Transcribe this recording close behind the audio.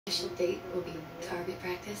official date will be target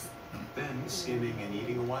practice. Then skinning and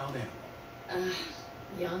eating a wild animal.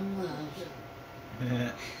 Young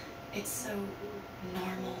love. It's so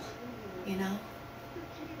normal, you know?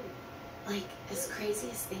 Like, as crazy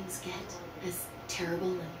as things get, as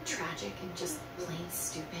terrible and tragic and just plain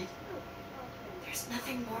stupid, there's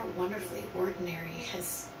nothing more wonderfully ordinary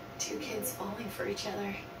as two kids falling for each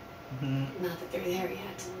other. Not that they're there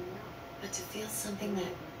yet, but to feel something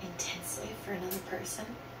that intensely for another person.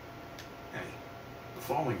 Hey, the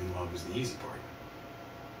falling in love is the easy part.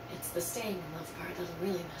 It's the staying in love part that'll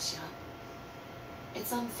really mess you up.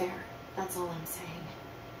 It's unfair, that's all I'm saying.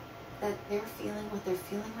 That they're feeling what they're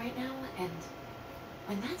feeling right now, and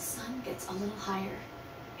when that sun gets a little higher,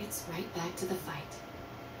 it's right back to the fight.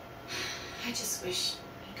 I just wish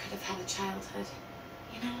he could have had a childhood,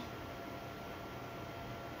 you know?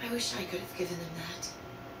 I wish I could have given them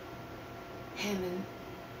that. Him and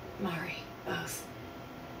Mari, both.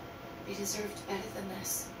 They deserved better than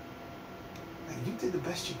this. And you did the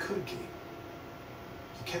best you could, Kate.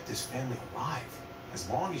 You kept this family alive as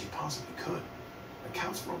long as you possibly could. That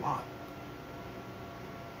counts for a lot.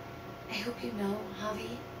 I hope you know,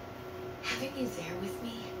 Javi, having you there with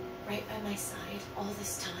me, right by my side all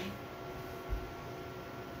this time,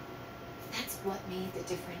 that's what made the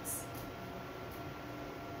difference.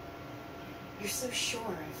 You're so sure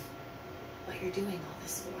of what you're doing all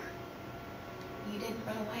this for. You didn't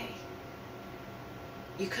run away.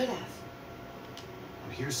 You could have.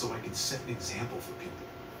 I'm here so I can set an example for people.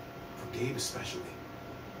 For Gabe especially.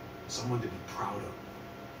 Someone to be proud of.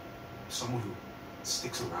 Someone who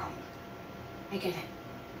sticks around. I get it.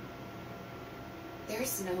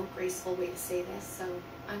 There's no graceful way to say this, so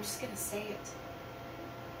I'm just gonna say it.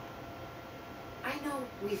 I know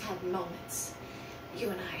we've had moments, you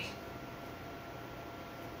and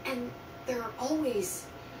I. And they're always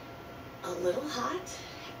a little hot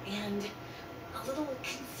and a little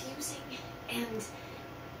confusing, and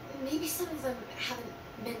maybe some of them haven't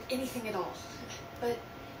meant anything at all. But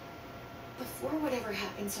before whatever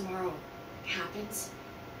happens tomorrow happens,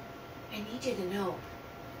 I need you to know,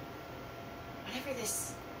 whatever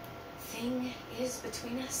this thing is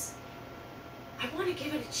between us, I want to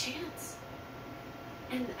give it a chance.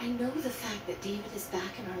 And I know the fact that David is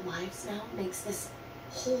back in our lives now makes this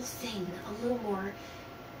whole thing a little more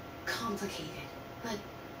complicated. But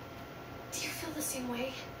do you feel the same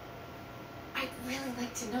way? I'd really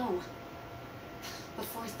like to know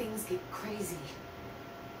before things get crazy.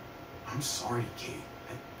 I'm sorry, Kate.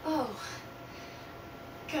 Oh,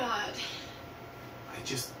 God. I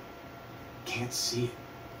just can't see it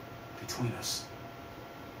between us.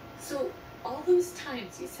 So all those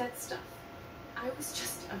times you said stuff, I was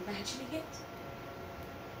just imagining it.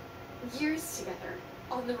 Years together,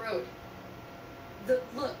 on the road. The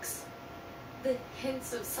looks. The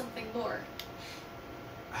hints of something more.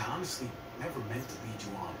 I honestly never meant to lead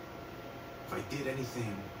you on. If I did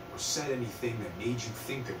anything or said anything that made you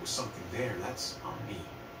think there was something there, that's on me.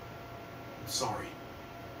 I'm sorry.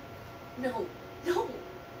 No, no,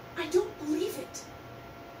 I don't believe it.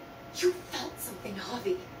 You felt something,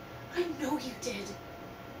 Javi. I know you did.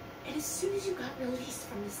 And as soon as you got released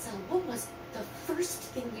from the cell, what was the first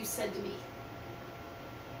thing you said to me?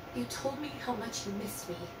 You told me how much you missed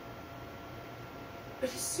me.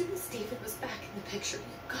 But as soon as David was back in the picture,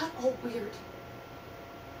 you got all weird.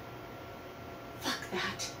 Fuck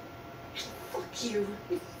that. And fuck you,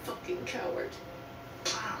 you fucking coward.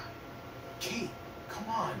 Ah, Kate, come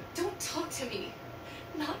on. Don't talk to me.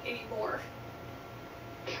 Not anymore.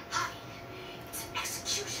 Hi, it's an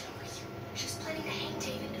execution over you. She's planning to hang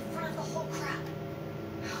David in front of the whole crowd.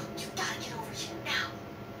 You gotta get over here now.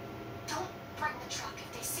 Don't bring the truck.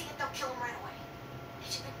 If they see it, they'll kill him right away.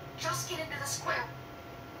 Just get into the square.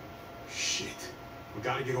 Shit. We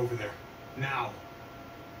gotta get over there. Now.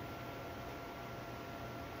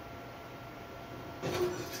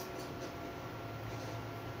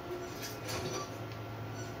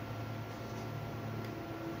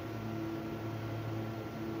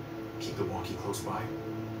 Keep the walkie close by.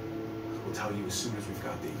 We'll tell you as soon as we've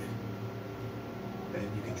got David. Then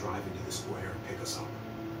you can drive into the square and pick us up.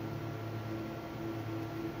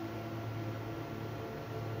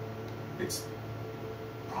 It's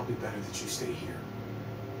probably better that you stay here,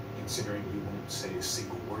 considering you won't say a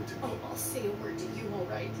single word to me. Oh, I'll say a word to you, all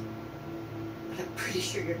right. But I'm pretty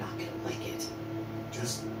sure you're not gonna like it.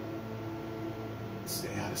 Just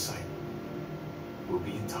stay out of sight. We'll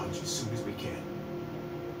be in touch as soon as we can.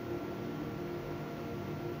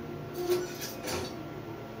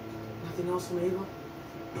 Nothing else from Ava?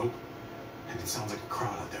 Nope. And it sounds like a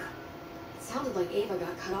crowd out there. It sounded like Ava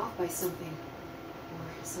got cut off by something.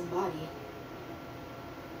 Or somebody.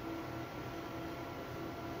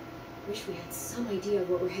 Wish we had some idea of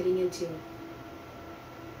what we're heading into.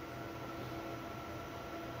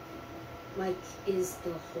 Like, is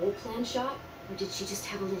the whole plan shot? Or did she just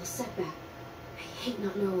have a little setback? I hate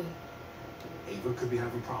not knowing. Ava could be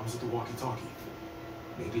having problems with the walkie-talkie.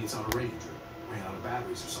 Maybe it's out of range or ran out of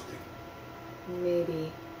batteries or something.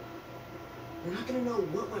 Maybe. We're not gonna know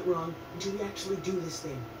what went wrong until we actually do this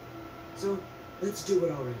thing. So, let's do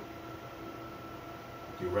it already.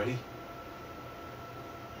 You ready?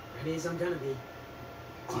 Ready as I'm gonna be.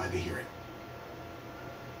 Glad to hear it.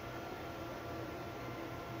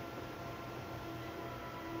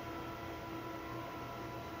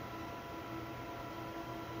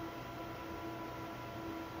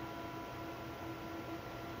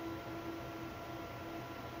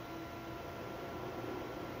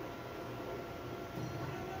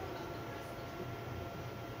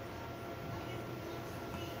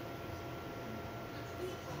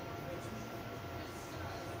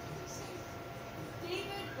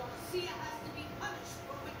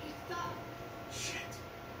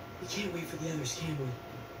 We can't wait for the others, can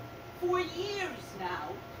we? For years now,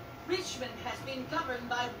 Richmond has been governed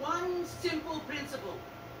by one simple principle.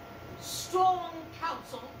 Strong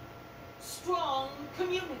council, strong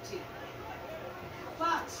community.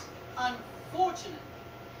 But, unfortunately,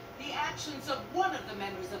 the actions of one of the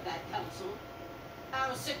members of that council,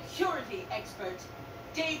 our security expert,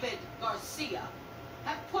 David Garcia,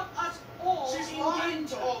 have put us all She's in lying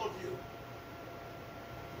danger. to all of you.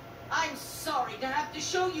 I'm sorry to have to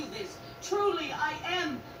show you this. Truly, I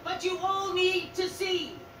am. But you all need to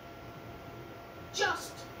see.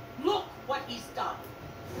 Just look what he's done.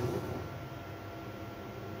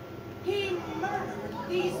 He murdered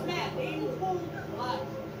these men in cold blood.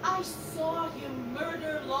 I saw him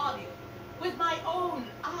murder Lonnie with my own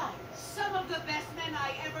eyes. Some of the best men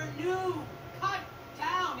I ever knew, cut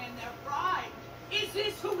down in their prime. Is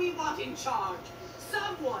this who we want in charge?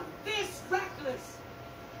 Someone this reckless,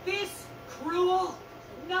 this cruel?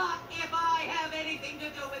 Not if I have anything to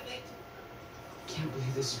do with it. Can't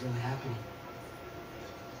believe this is really happening.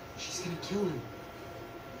 She's gonna kill him.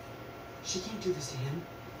 She can't do this to him.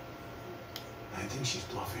 I think she's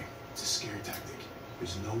bluffing. It's a scare tactic.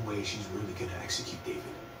 There's no way she's really gonna execute David.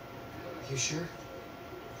 Are you sure?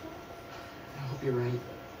 I hope you're right.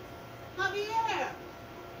 Javier!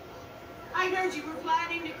 I heard you were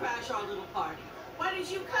planning to crash our little party. Why don't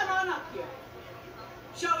you come on up here?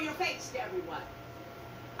 Show your face to everyone.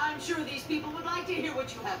 I'm sure these people would like to hear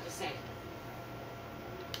what you have to say.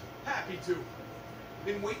 Happy to.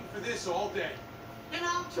 Been waiting for this all day. And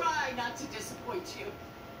I'll try not to disappoint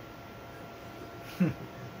you.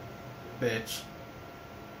 Bitch.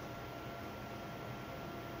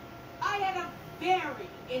 I had a very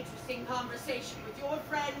interesting conversation with your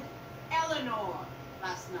friend Eleanor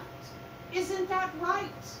last night. Isn't that right,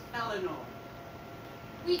 Eleanor?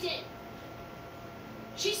 We did.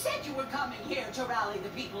 She said you were coming here to rally the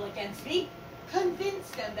people against me, convince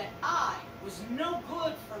them that I was no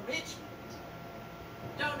good for Richmond.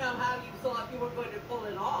 Don't know how you thought you were going to pull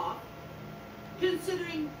it off,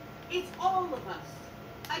 considering it's all of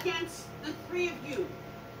us against the three of you.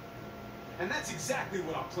 And that's exactly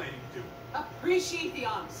what I'm planning to do. Appreciate the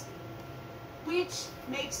honesty, which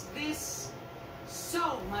makes this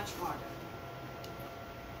so much harder.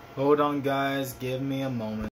 Hold on, guys. Give me a moment.